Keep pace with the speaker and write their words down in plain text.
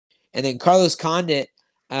And then Carlos Condit,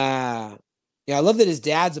 I love that his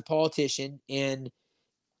dad's a politician, and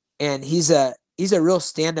he's a real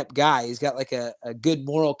stand-up guy. He's got like a good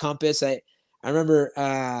moral compass. I remember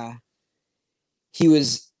he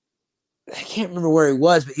was, I can't remember where he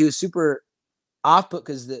was, but he was super off put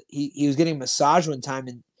because he was getting a massage one time,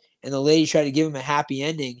 and the lady tried to give him a happy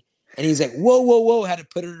ending, and he's like, whoa, whoa, whoa, had to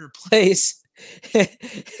put her in her place.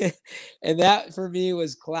 And that for me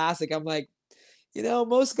was classic. I'm like,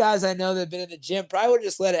 most guys I know that have been in the gym probably would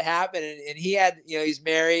just let it happen. And he had, he's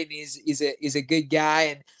married and he's a good guy.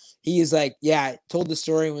 And he's like, yeah, told the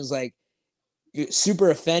story and was like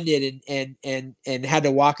super offended and had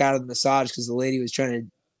to walk out of the massage because the lady was trying to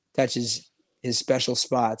touch his special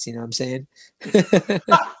spots. You know what I'm saying?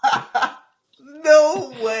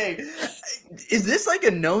 No way. Is this like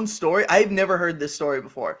a known story? I've never heard this story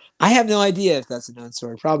before. I have no idea if that's a known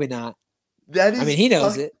story. Probably not. That is, I mean, he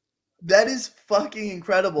knows it. That is fucking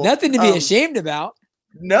incredible. Nothing to be ashamed about.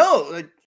 No,